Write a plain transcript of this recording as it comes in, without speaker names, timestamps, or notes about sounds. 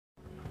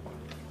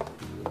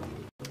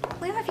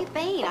where have you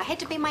been? I had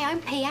to be my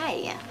own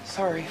PA.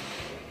 Sorry.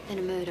 In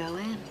a mood, I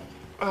am.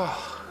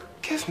 Oh,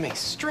 give me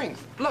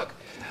strength. Look,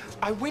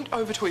 I went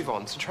over to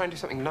Yvonne's to try and do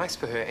something nice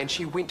for her, and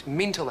she went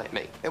mental at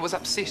me. It was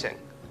upsetting.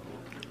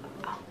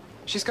 Oh.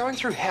 She's going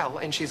through hell,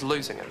 and she's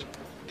losing it.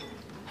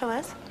 Who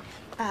is?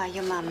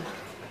 Your mum.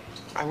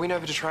 I went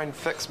over to try and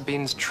fix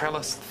Ben's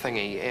trellis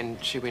thingy,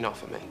 and she went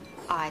off at me.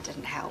 I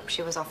didn't help.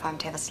 She was off home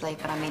to have a sleep,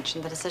 and I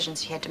mentioned the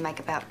decisions she had to make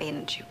about Ben,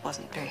 and she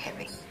wasn't very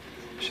happy.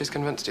 She's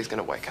convinced he's going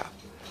to wake up.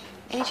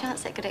 Any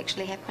chance that could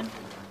actually happen?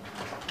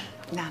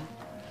 None.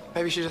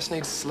 Maybe she just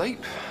needs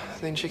sleep,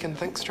 then she can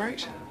think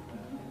straight.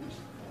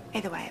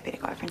 Either way, I better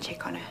go over and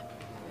check on her.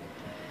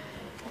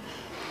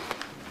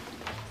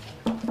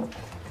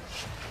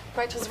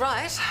 Rachel's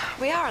right.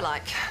 We are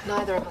alike.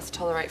 Neither of us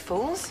tolerate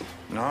fools.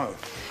 No.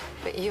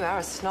 But you are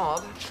a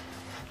snob.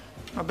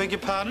 I beg your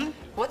pardon?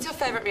 What's your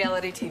favourite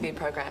reality TV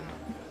program?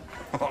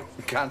 Oh,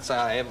 can't say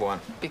I have one.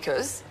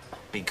 Because?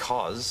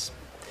 Because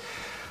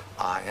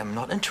I am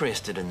not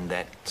interested in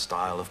that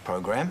style of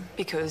program.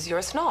 Because you're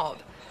a snob.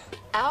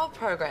 Our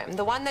program,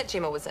 the one that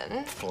Gemma was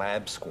in...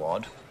 Flab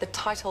Squad. The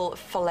title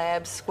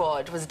Flab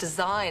Squad was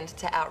designed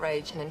to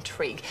outrage and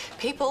intrigue.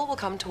 People will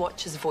come to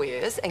watch as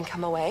voyeurs and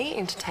come away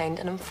entertained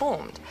and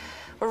informed.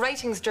 We're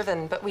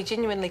ratings-driven, but we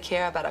genuinely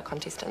care about our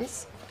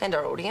contestants and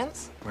our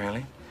audience.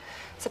 Really?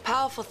 It's a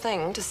powerful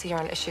thing to see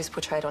our own issues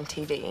portrayed on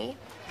TV.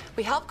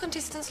 We help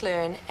contestants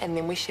learn, and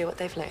then we share what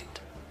they've learned.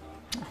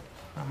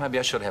 Well, maybe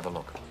I should have a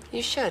look.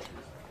 You should.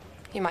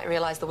 You might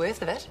realise the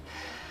worth of it.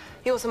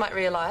 You also might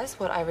realise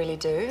what I really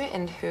do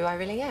and who I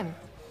really am.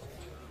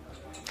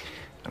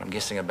 And I'm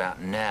guessing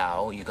about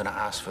now you're going to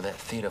ask for that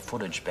theatre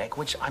footage back,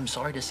 which I'm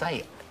sorry to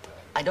say,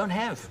 I don't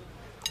have.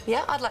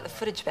 Yeah, I'd like the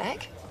footage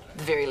back. At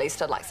the very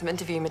least, I'd like some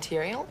interview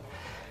material.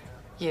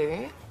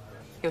 You,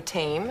 your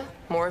team,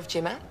 more of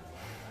Gemma.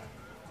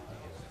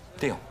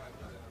 Deal.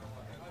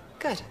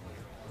 Good.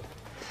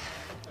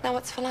 Now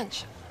what's for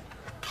lunch?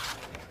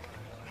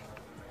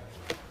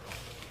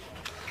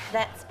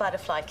 That's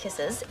Butterfly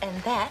Kisses,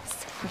 and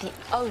that's the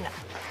owner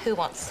who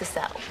wants to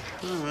sell.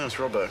 Oh, that's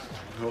Robbo,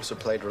 who also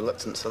played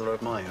reluctant seller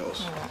of my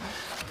horse.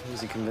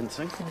 Was he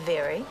convincing?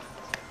 Very.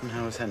 And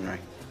how was Henry?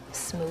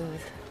 Smooth.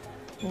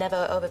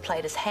 Never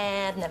overplayed his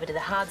hand, never did a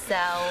hard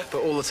sell.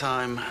 But all the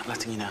time,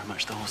 letting you know how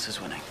much the horse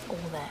is winning. All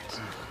that.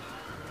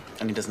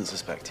 And he doesn't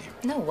suspect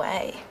you? No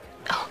way.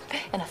 Oh,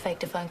 and I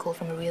faked a phone call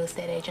from a real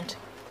estate agent.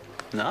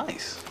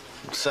 Nice.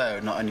 So,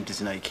 not only does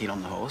he know you're keen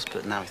on the horse,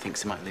 but now he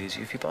thinks he might lose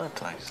you if you buy a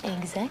place.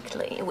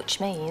 Exactly, which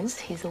means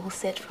he's all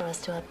set for us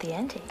to up the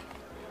ante.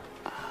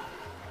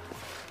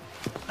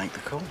 Make the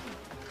call.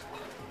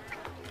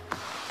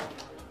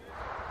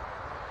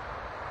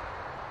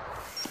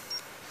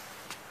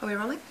 Are we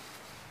rolling?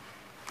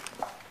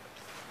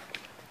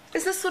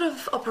 Is this sort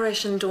of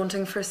operation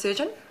daunting for a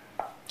surgeon?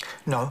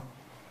 No.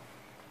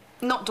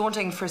 Not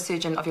daunting for a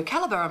surgeon of your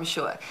calibre, I'm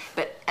sure,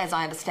 but as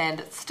I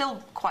understand, it's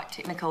still quite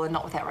technical and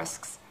not without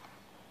risks.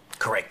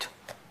 Correct.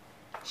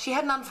 She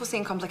had an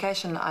unforeseen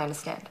complication, I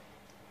understand.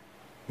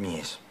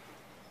 Yes.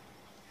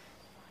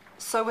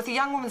 So with a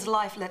young woman's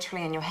life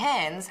literally in your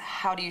hands,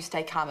 how do you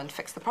stay calm and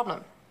fix the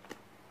problem?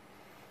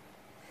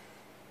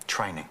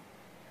 Training.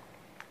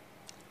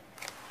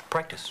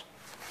 Practice.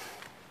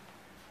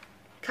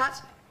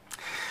 Cut.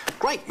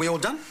 Great, we all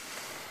done?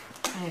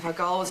 And if our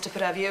goal was to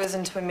put our viewers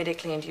into a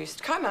medically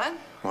induced coma...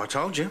 Well, I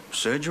told you,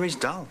 surgery's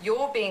dull.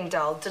 You're being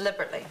dull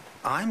deliberately.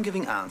 I'm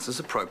giving answers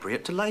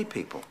appropriate to lay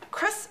people.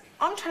 Chris,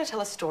 I'm trying to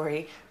tell a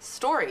story.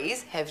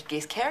 Stories have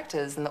guest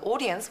characters, and the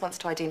audience wants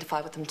to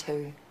identify with them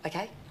too,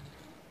 okay?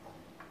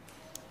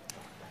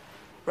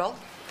 Roll.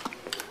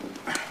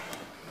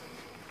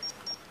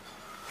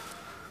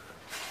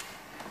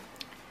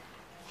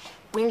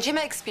 When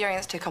Gemma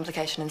experienced her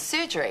complication in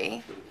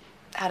surgery,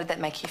 how did that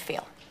make you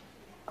feel?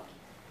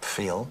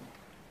 Feel?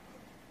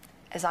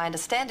 As I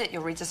understand it,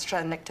 your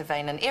registrar nicked a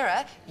vein in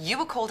error. You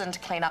were called in to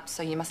clean up,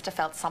 so you must have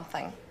felt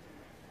something.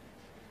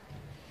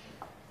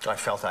 I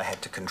felt I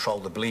had to control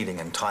the bleeding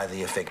and tie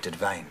the affected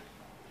vein.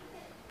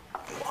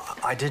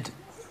 I did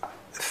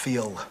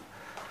feel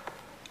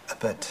a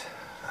bit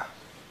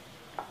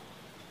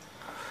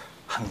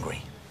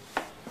hungry.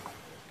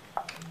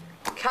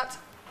 Cut.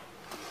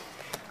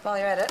 While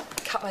you're at it,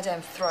 cut my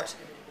damn throat.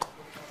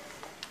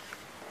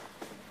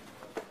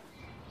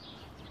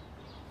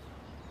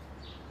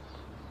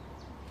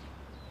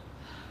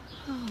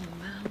 Oh,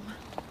 Mum.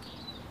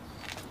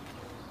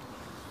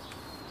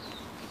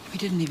 We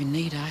didn't even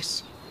need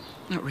ice.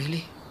 Not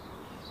really.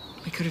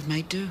 We could have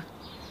made do.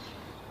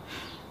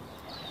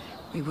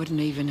 We wouldn't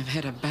even have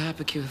had a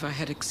barbecue if I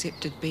had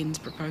accepted Ben's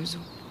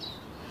proposal.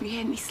 Have you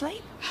had any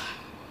sleep?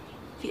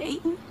 Have you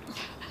eaten?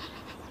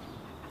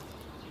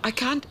 I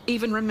can't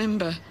even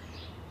remember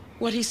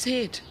what he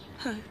said.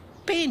 Who?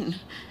 Ben.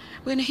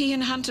 When he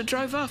and Hunter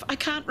drove off, I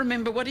can't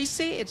remember what he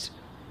said.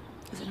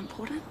 Is it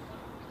important?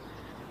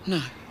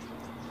 No.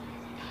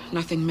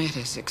 Nothing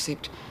matters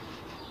except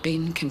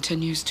Ben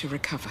continues to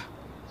recover.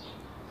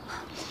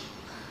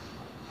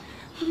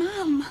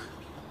 Mum,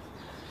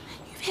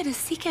 you've had a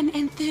second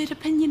and third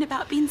opinion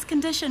about Ben's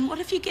condition. What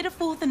if you get a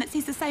fourth and it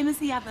says the same as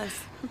the others?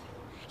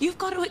 You've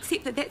got to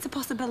accept that that's a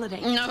possibility.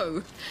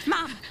 No.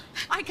 Mum,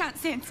 I can't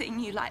stand seeing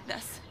you like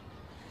this.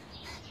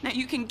 Now,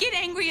 you can get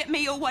angry at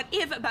me or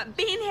whatever, but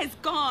Ben has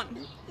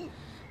gone.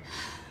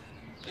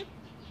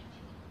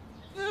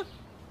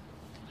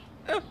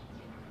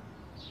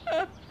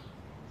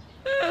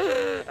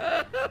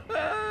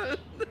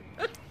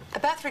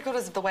 About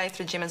 3/4 of the way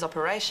through Gemma's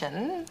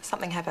operation,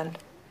 something happened.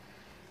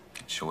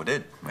 Sure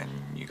did. When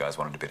you guys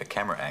wanted a better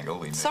camera angle,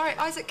 we... Sorry,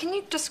 Isaac, can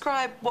you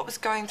describe what was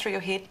going through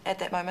your head at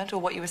that moment or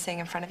what you were seeing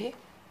in front of you?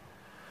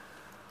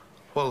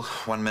 Well,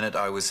 1 minute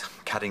I was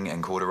cutting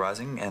and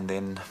cauterizing, and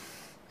then,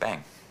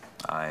 bang,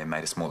 I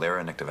made a small error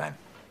and nicked a vein.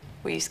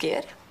 Were you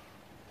scared?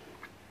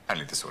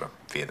 Only the sort of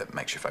fear that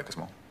makes you focus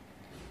more.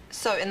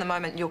 So in the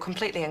moment, you're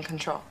completely in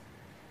control?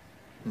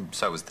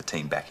 So was the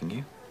team backing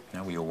you. You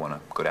know, we all want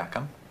a good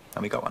outcome,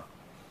 and we got one.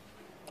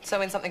 So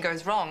when something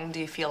goes wrong, do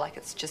you feel like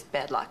it's just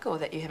bad luck or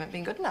that you haven't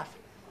been good enough?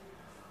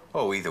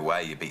 Oh, either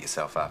way, you beat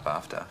yourself up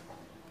after.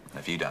 And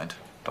if you don't,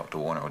 Dr.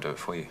 Warner will do it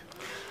for you.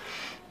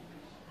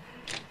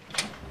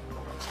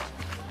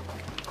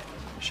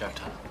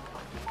 Showtime.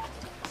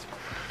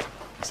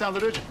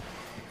 Sounded urgent.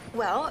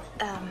 Well,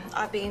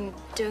 I've been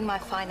doing my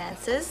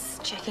finances,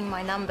 checking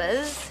my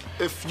numbers.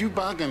 If you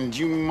bargained,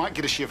 you might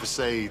get a share for,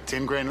 say,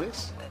 10 grand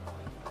less.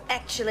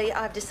 Actually,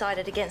 I've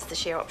decided against the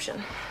share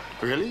option.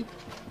 Really?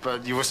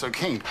 But you were so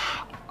keen.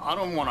 I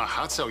don't want to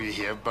hard sell you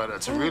here, but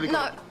it's really good.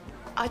 No,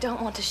 I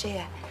don't want to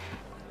share.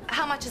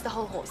 How much is the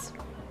whole horse?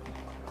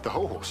 The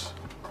whole horse?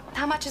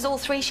 How much is all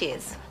 3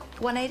 shares?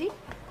 180?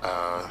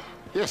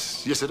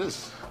 Yes. Yes, it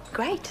is.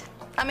 Great.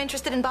 I'm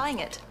interested in buying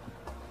it.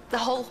 The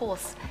whole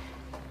horse.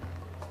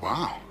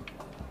 Wow.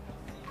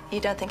 You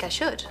don't think I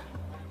should?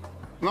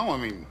 No, I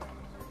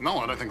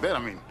don't think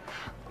that.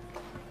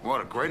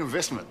 What a great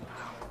investment.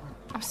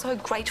 I'm so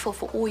grateful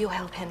for all your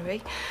help,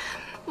 Henry.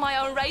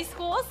 My own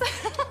racehorse.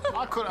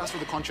 I could ask for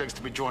the contracts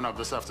to be drawn up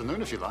this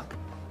afternoon if you like.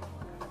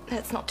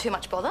 That's not too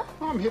much bother.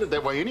 Well, I'm headed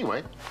that way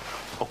anyway.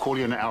 I'll call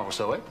you in an hour or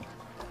so, eh?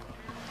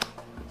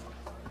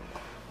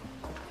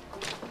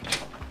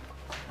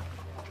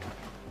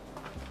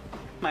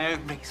 My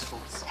own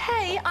racehorse.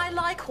 Hey, I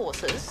like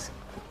horses.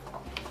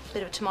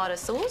 Bit of tomato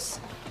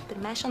sauce, bit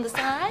of mash on the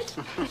side.